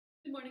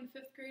Good morning,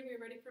 5th grade. We're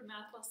ready for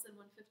math lesson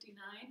 159.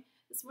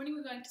 This morning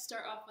we're going to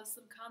start off with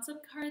some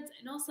concept cards,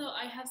 and also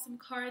I have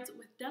some cards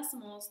with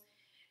decimals,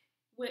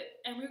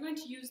 and we're going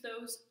to use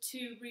those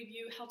to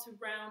review how to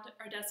round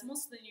our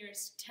decimals to the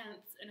nearest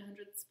tenths and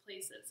hundredths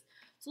places.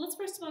 So let's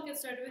first of all get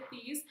started with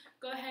these.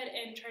 Go ahead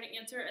and try to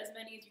answer as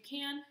many as you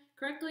can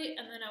correctly,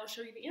 and then I will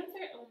show you the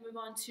answer, and we'll move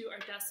on to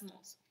our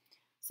decimals.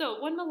 So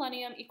 1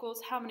 millennium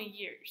equals how many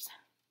years?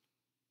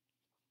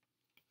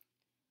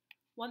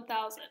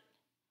 1,000.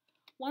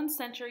 1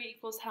 century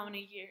equals how many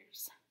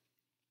years?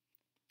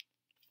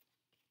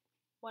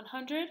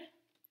 100.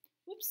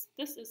 Whoops,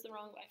 this is the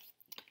wrong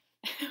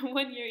way.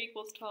 1 year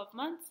equals 12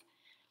 months.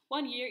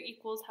 1 year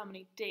equals how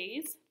many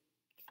days?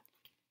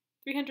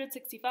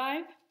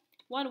 365.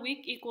 1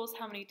 week equals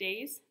how many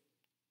days?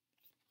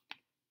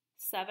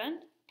 7.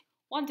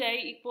 1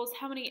 day equals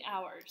how many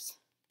hours?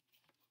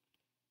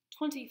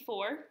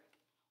 24.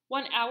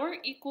 1 hour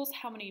equals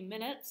how many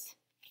minutes?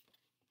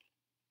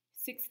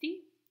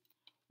 60.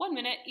 1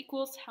 minute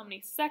equals how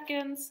many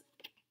seconds?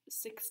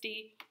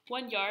 60.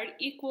 1 yard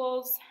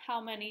equals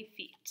how many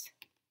feet?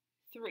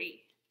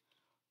 3.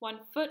 1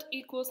 foot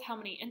equals how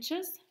many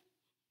inches?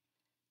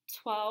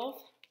 12.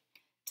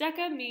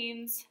 Deca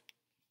means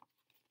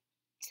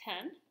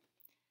 10.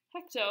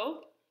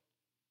 Hecto,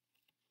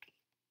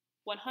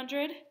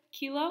 100.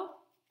 Kilo,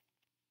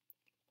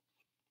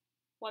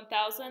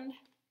 1,000.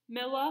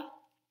 Milla,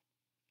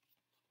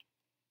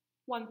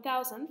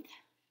 1,000th.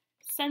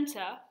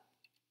 Centa,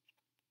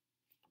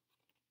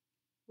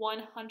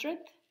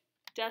 100th.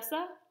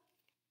 Dessa,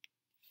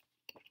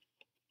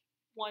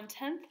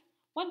 1/10.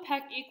 1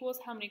 peck equals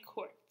how many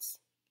quarts?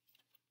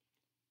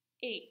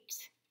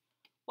 8.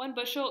 1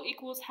 bushel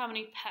equals how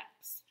many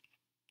pecks?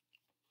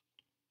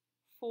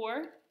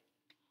 4.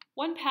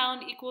 1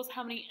 pound equals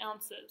how many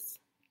ounces?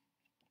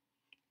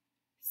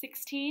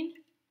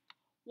 16.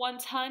 1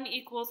 ton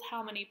equals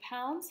how many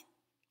pounds?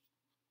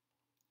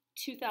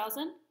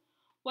 2,000.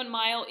 1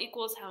 mile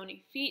equals how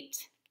many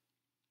feet?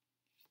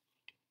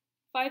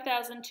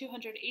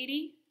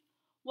 5,280.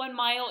 1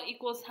 mile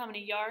equals how many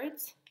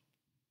yards?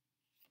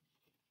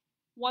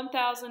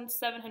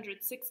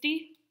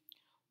 1,760.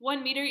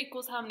 1 meter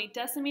equals how many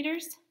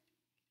decimeters?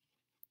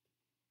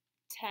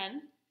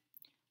 10.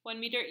 1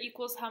 meter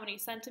equals how many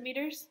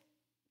centimeters?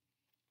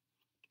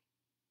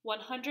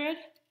 100.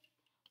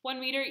 1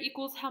 meter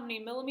equals how many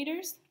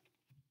millimeters?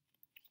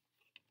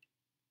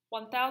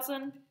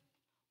 1,000.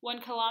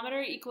 1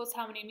 kilometer equals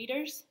how many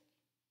meters?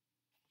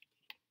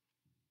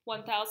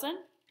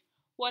 1,000.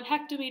 1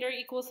 hectometer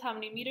equals how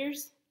many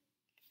meters?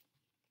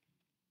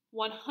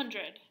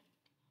 100.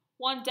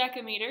 1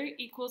 decameter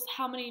equals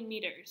how many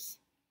meters?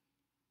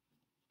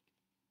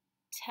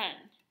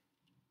 10.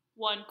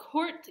 1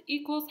 quart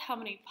equals how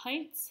many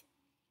pints?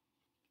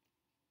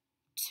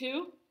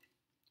 2.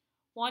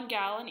 1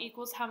 gallon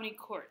equals how many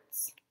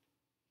quarts?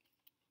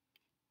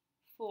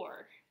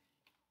 4.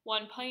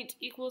 1 pint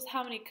equals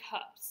how many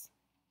cups?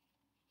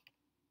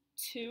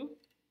 2.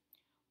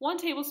 1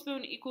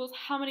 tablespoon equals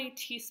how many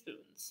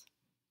teaspoons?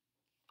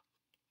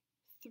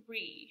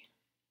 3.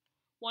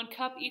 1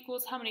 cup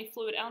equals how many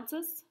fluid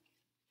ounces?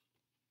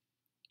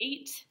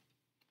 8.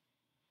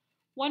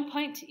 1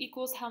 pint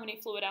equals how many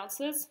fluid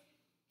ounces?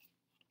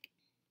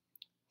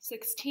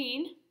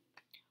 16.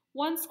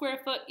 1 square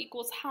foot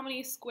equals how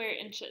many square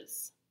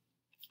inches?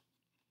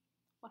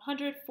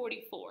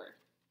 144.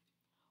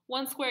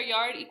 1 square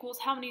yard equals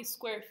how many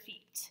square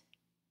feet?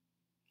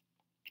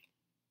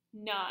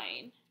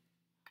 9.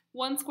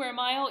 1 square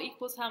mile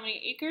equals how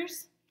many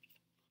acres?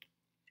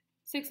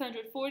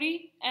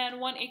 640. And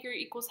 1 acre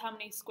equals how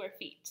many square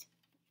feet?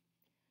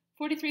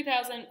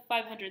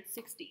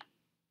 43,560.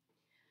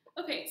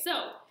 Okay,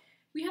 so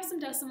we have some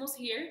decimals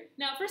here.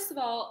 Now, first of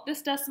all,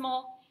 this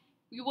decimal,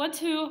 we want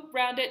to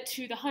round it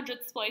to the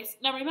hundredths place.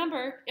 Now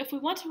remember, if we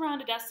want to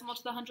round a decimal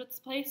to the hundredths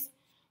place,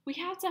 we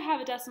have to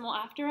have a decimal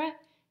after it,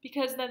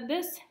 because then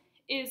this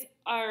is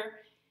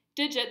our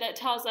digit that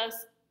tells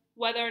us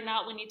whether or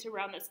not we need to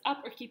round this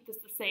up or keep this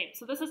the same.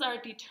 So this is our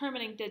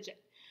determining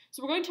digit.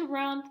 So we're going to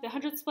round the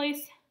hundredths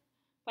place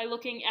by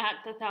looking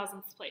at the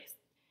thousandths place.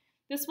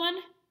 This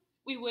one,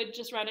 we would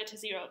just round it to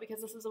 0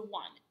 because this is a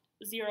 1,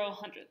 0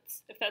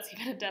 hundredths, if that's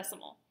even a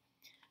decimal.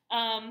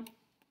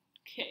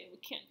 Okay, we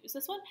can't use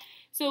this one.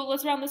 So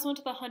let's round this one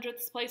to the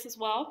hundredths place as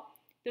well.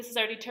 This is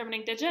our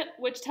determining digit,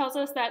 which tells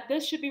us that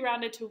this should be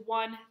rounded to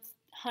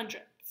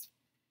 1/100th.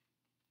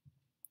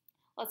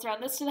 Let's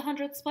round this to the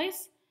hundredths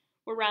place.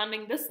 We're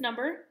rounding this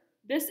number.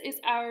 This is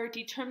our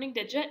determining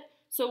digit.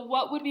 So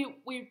what would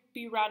we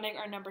be rounding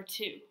our number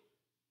to?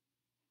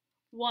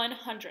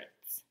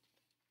 1/100ths.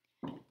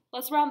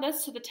 Let's round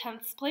this to the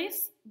tenths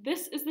place.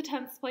 This is the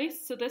tenths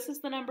place, so this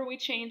is the number we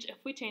change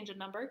if we change a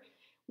number.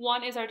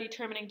 1 is our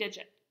determining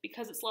digit.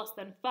 Because it's less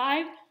than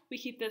 5, we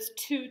keep this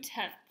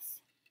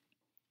 2/10ths.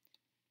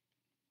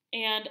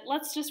 And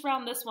let's just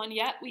round this one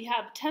yet. We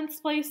have tenths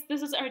place.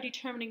 This is our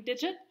determining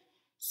digit.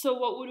 So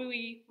what would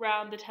we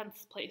round the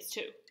tenths place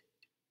to?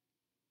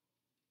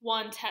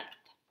 1/10.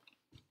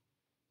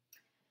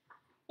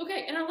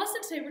 Okay, in our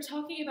lesson today, we're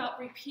talking about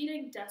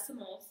repeating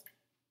decimals.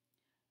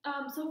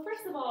 So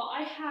first of all,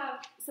 I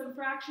have some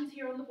fractions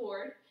here on the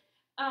board.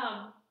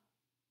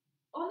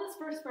 On this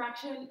first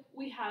fraction,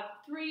 we have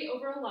 3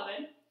 over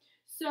 11.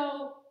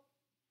 So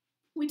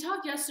we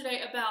talked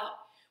yesterday about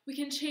we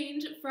can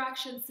change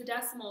fractions to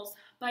decimals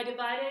by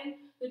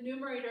dividing the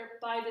numerator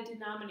by the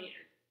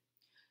denominator.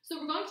 So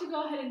we're going to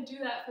go ahead and do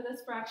that for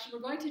this fraction. We're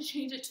going to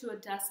change it to a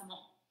decimal.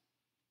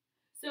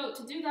 So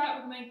to do that,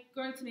 we're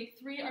going to make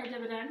 3 our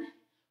dividend.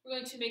 We're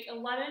going to make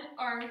 11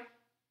 our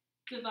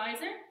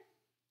divisor.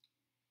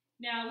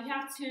 Now we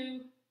have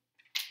to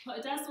put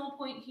a decimal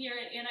point here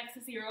and annex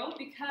a 0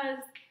 because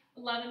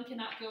 11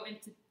 cannot go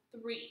into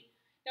 3.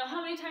 Now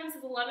how many times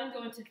does 11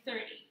 go into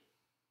 30?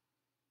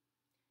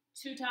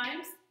 2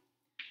 times.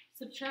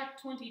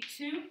 Subtract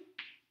 22.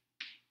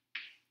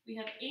 We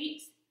have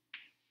 8.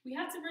 We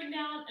have to bring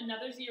down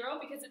another 0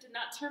 because it did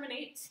not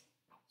terminate.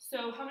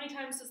 So how many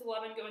times does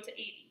 11 go into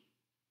 80?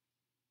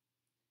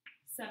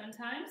 7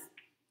 times.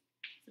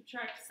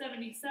 Subtract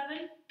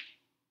 77.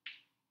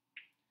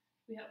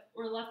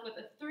 We're left with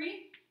a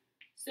 3.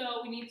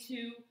 So we need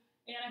to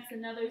annex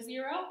another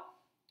 0.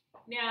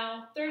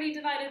 Now 30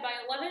 divided by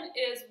 11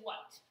 is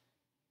what?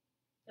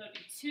 That would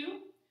be 2.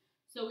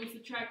 So we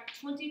subtract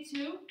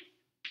 22.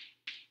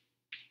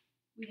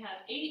 We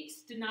have 8,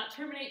 did not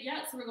terminate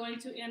yet, so we're going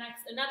to annex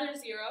another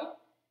 0.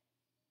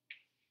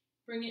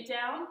 Bring it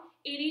down.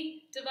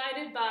 80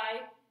 divided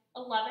by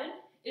 11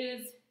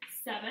 is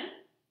 7.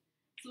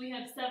 So we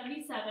have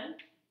 77.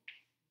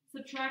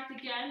 Subtract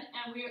again,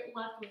 and we are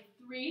left with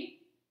 3.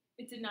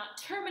 It did not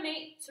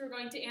terminate, so we're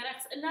going to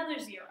annex another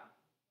 0.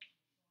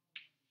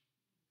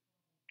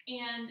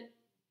 And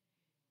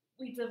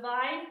we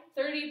divide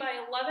 30 by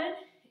 11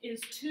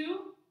 is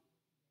 2.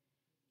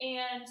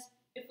 And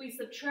if we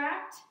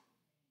subtract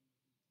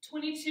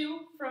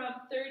 22 from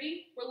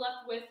 30, we're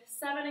left with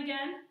 7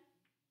 again.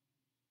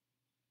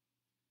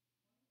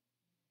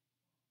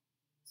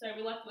 Sorry,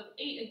 we're left with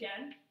 8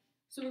 again.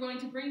 So we're going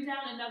to bring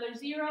down another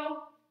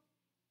 0.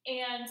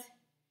 And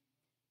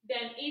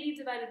then 80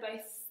 divided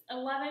by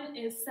 11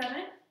 is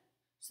 7.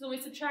 So then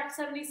we subtract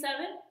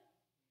 77.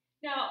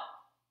 Now,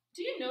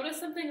 do you notice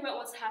something about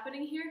what's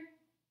happening here?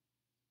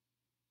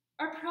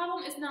 Our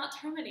problem is not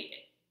terminated.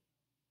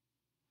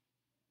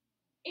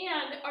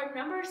 And our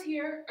numbers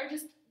here are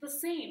just the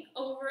same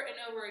over and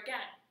over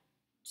again.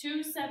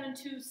 2, 7,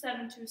 2,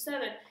 7, 2,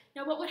 7.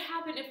 Now what would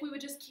happen if we would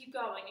just keep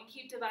going and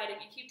keep dividing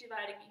and keep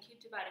dividing and keep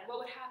dividing? What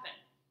would happen?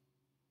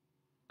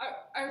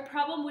 Our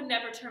problem would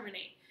never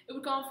terminate. It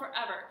would go on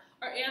forever.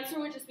 Our answer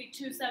would just be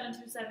 2, 7,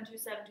 2, 7, 2,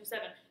 7, 2,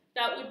 7.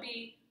 That would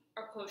be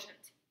our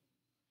quotient.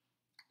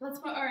 Let's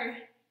put our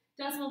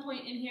decimal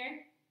point in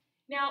here.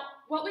 Now,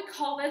 what we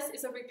call this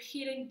is a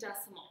repeating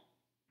decimal.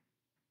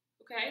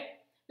 Okay?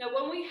 Now,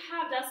 when we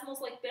have decimals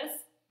like this,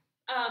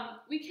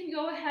 we can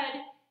go ahead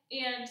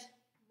and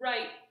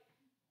write,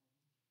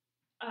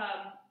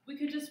 we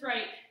could just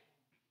write,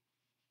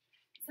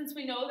 since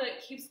we know that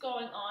it keeps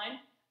going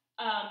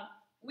on,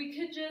 we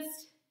could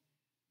just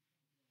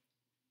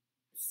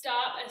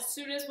stop as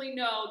soon as we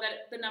know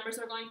that the numbers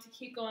are going to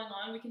keep going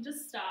on. We can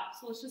just stop.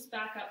 So let's just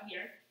back up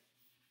here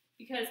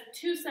because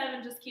 2,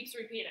 7 just keeps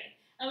repeating.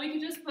 And we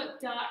can just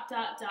put dot,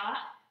 dot, dot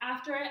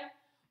after it.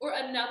 Or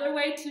another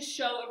way to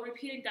show a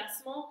repeating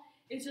decimal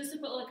is just to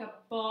put like a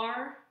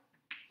bar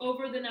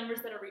over the numbers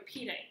that are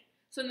repeating.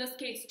 So in this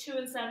case, 2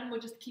 and 7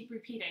 would just keep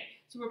repeating.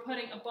 So we're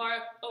putting a bar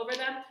over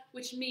them,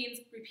 which means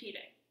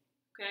repeating.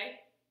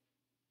 Okay?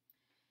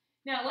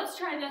 Now let's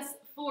try this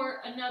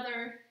for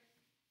another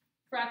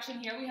fraction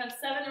here. We have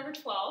 7 over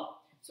 12.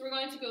 So we're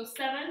going to go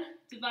 7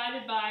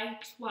 divided by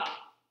 12.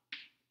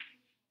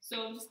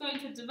 So I'm just going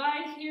to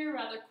divide here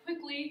rather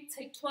quickly.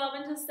 Take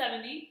 12 into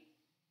 70.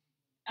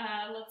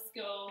 Let's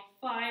go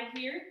 5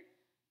 here.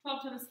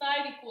 12 times 5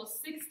 equals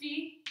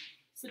 60.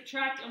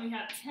 Subtract and we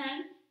have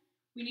 10.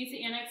 We need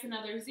to annex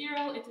another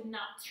 0. It did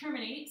not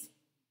terminate.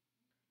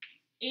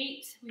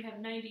 8, we have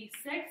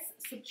 96.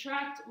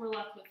 Subtract, we're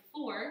left with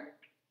 4.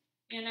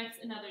 Annex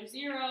another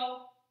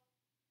 0.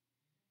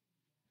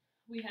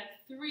 We have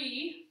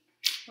 3.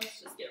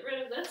 Let's just get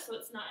rid of this so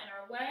it's not in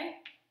our way.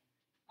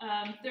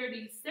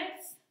 36,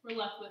 we're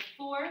left with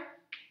 4.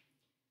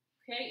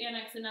 Okay,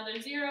 annex another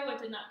 0.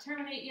 It did not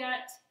terminate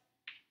yet.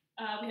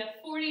 We have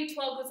 40.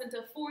 12 goes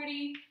into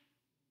 40.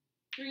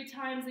 3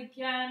 times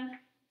again.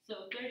 So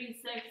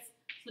 36.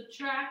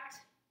 Subtract.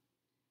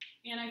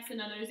 Annex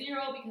another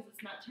 0 because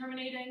it's not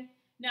terminating.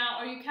 Now,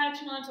 are you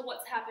catching on to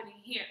what's happening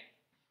here?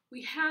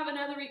 We have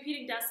another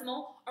repeating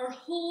decimal. Our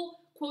whole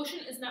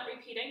quotient is not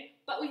repeating,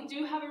 but we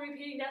do have a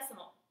repeating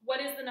decimal. What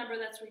is the number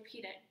that's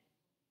repeating?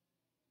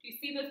 Do you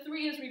see the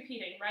 3 is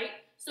repeating, right?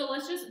 So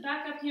let's just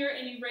back up here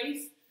and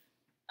erase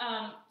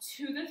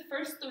to the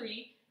first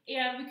 3,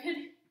 and we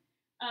could,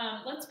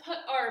 let's put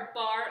our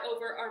bar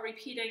over our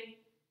repeating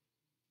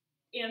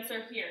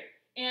answer here.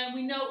 And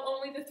we know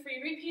only the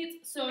 3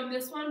 repeats, so in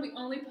this one, we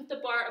only put the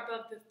bar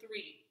above the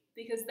 3,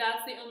 because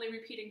that's the only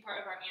repeating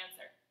part of our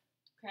answer,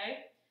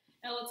 okay?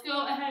 Now let's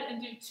go ahead and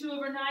do 2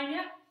 over 9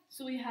 yet.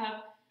 So we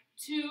have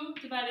 2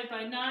 divided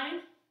by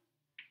 9.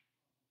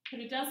 Put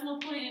a decimal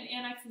point and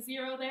annex a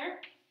 0 there.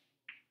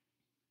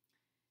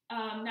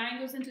 9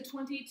 goes into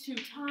 22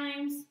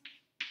 times.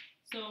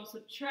 So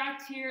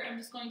subtract here. I'm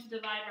just going to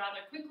divide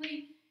rather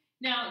quickly.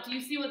 Now, do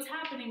you see what's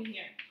happening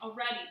here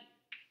already?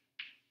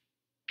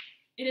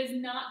 It is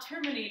not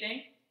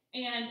terminating,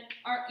 and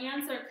our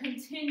answer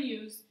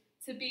continues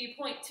to be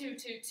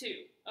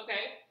 0.222,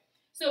 okay?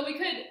 So we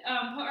could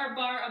put our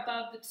bar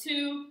above the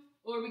 2,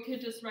 or we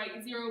could just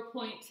write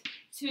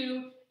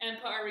 0.2 and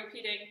put our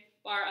repeating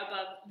bar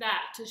above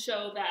that to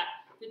show that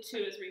the 2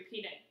 is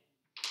repeating.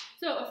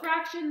 So a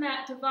fraction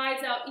that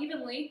divides out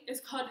evenly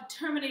is called a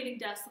terminating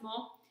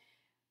decimal,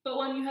 but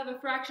when you have a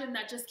fraction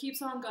that just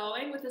keeps on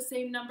going with the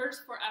same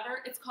numbers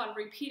forever, it's called a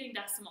repeating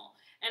decimal.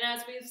 And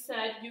as we've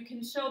said, you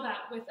can show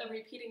that with a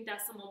repeating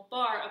decimal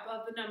bar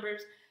above the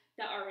numbers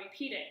that are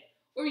repeating.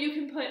 Or you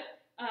can put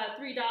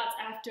 3 dots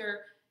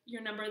after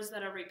your numbers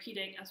that are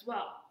repeating as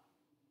well.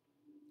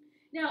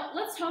 Now,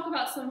 let's talk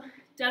about some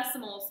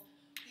decimals.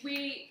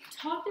 We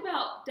talked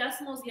about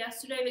decimals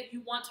yesterday that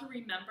you want to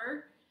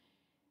remember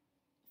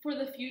for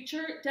the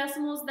future,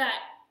 decimals that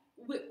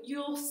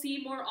you'll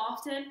see more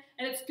often,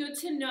 and it's good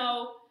to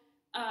know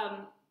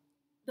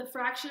the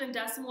fraction and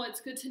decimal.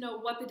 It's good to know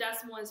what the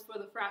decimal is for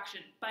the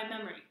fraction by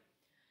memory.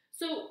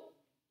 So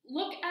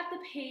look at the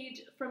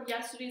page from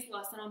yesterday's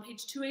lesson on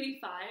page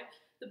 285,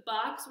 the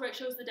box where it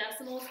shows the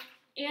decimals,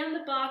 and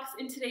the box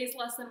in today's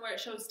lesson where it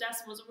shows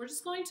decimals. And we're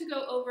just going to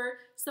go over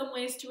some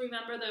ways to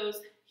remember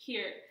those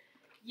here.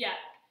 Yeah.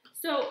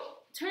 So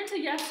turn to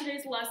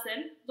yesterday's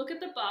lesson, look at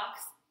the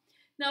box.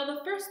 Now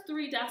the first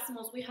 3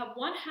 decimals, we have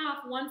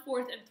 1/2,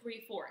 1/4, and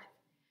 3/4.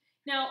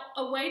 Now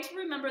a way to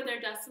remember their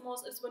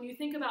decimals is when you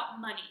think about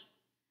money.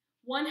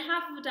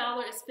 1/2 of a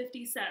dollar is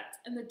 50 cents,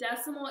 and the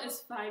decimal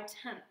is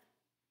 5/10.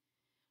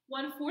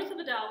 1/4 of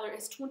a dollar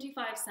is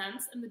 25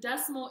 cents, and the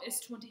decimal is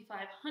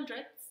 25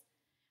 hundredths.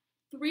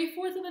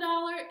 3/4 of a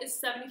dollar is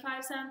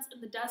 75 cents,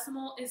 and the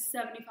decimal is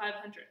 75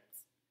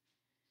 hundredths.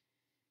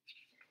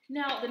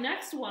 Now the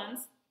next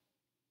ones,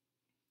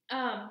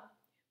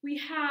 we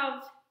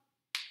have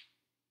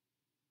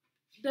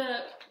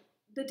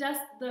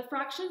the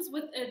fractions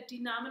with a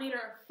denominator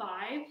of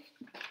 5.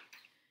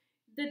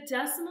 The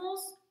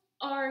decimals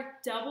are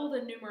double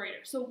the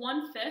numerator. So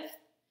 1/5,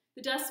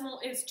 the decimal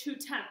is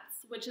 2/10,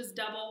 which is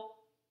double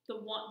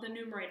the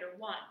numerator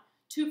 1.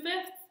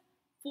 2/5,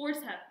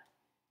 4/10,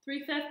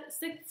 3/5,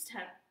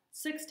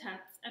 6/10,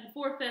 and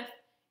 4/5,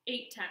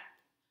 8/10.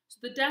 So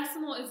the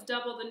decimal is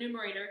double the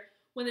numerator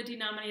when the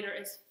denominator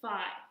is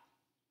 5.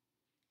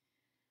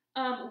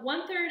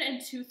 1/3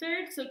 and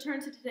 2/3, so turn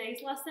to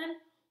today's lesson.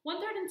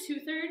 1/3 and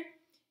 2/3,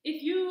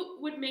 if you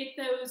would make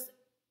those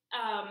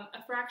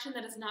a fraction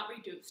that is not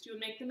reduced, you would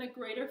make them a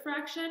greater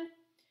fraction.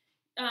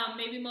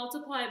 Maybe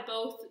multiply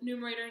both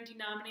numerator and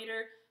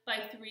denominator by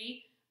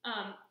 3.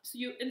 So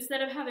you,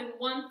 instead of having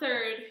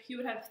 1/3, you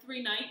would have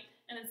 3/9,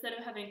 and instead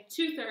of having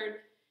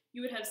 2/3,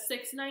 you would have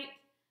 6/9.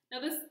 Now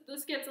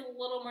this gets a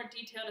little more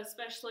detailed,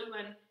 especially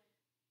when,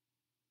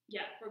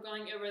 yeah, we're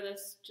going over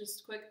this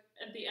just quick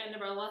at the end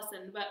of our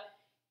lesson, but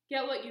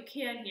get what you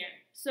can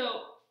here.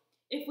 So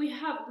if we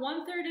have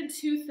 1/3 and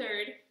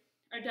 2/3,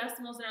 our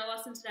decimals in our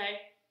lesson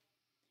today,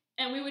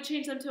 and we would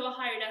change them to a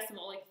higher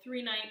decimal, like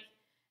 3/9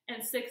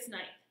 and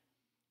 6/9.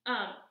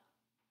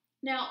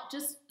 Now,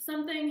 just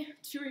something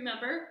to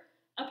remember,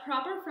 a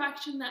proper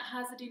fraction that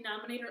has a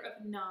denominator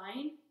of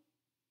 9,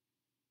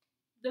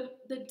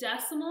 the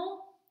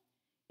decimal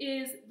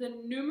is the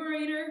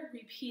numerator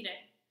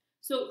repeating.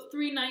 So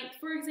 3/9,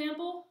 for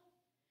example,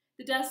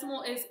 the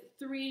decimal is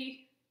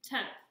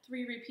 3/10,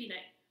 3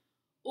 repeating.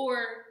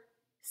 Or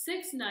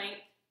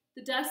 6/9,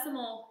 the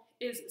decimal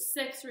is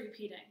 6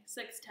 repeating,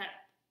 6/10.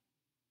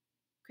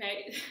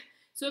 Okay,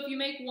 so if you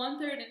make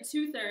 1/3 and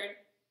 2/3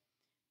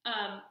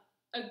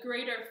 a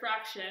greater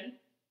fraction,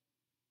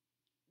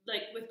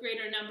 like with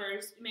greater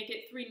numbers, you make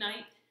it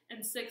 3/9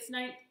 and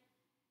 6/9,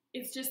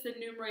 it's just the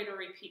numerator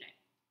repeating,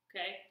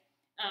 okay?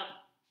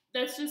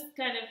 That's just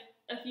kind of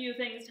a few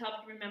things to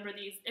help you remember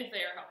these if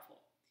they are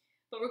helpful.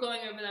 But we're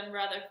going over them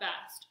rather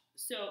fast,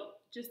 so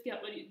just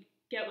get what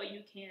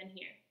you can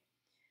here.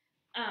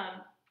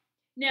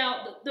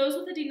 Now, those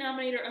with the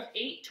denominator of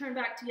 8, turn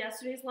back to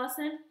yesterday's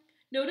lesson.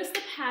 Notice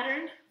the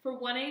pattern. For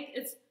 1/8,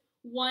 it's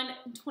 1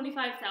 and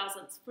 25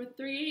 thousandths. For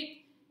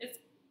 3/8, it's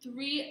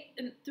 3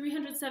 and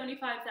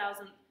 375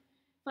 thousandths.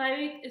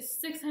 5/8 is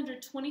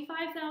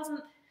 625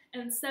 thousandths,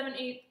 and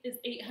 7/8 is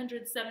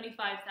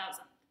 875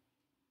 thousandths.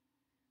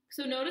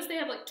 So notice they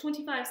have like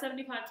 25,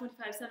 75,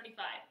 25,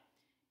 75.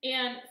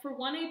 And for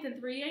 1/8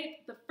 and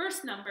 3/8, the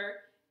first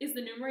number is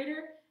the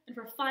numerator, and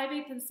for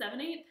 5/8 and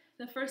 7/8,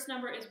 the first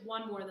number is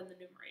 1 more than the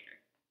numerator.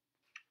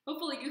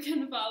 Hopefully you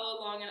can follow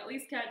along and at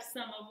least catch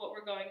some of what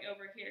we're going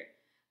over here,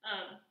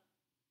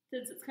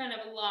 since it's kind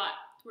of a lot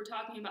we're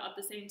talking about at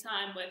the same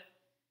time with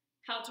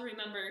how to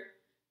remember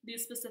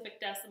these specific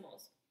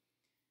decimals.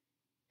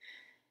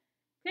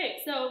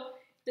 Okay, so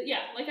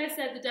yeah, like I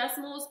said, the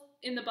decimals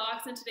in the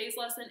box in today's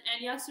lesson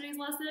and yesterday's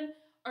lesson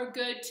are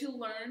good to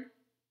learn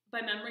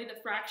by memory, the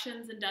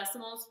fractions and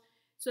decimals,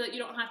 so that you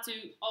don't have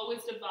to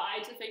always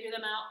divide to figure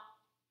them out.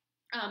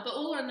 But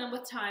we'll learn them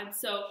with time,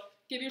 so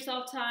give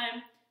yourself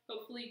time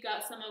hopefully you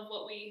got some of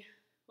what we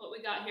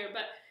got here.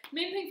 But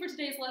main thing for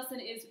today's lesson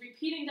is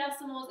repeating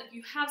decimals. If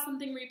you have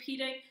something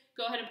repeating,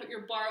 go ahead and put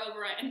your bar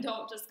over it and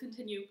don't just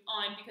continue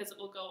on because it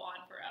will go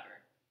on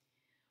forever.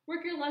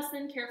 Work your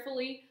lesson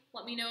carefully.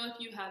 Let me know if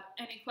you have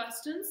any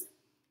questions,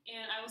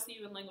 and I will see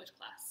you in language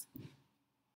class.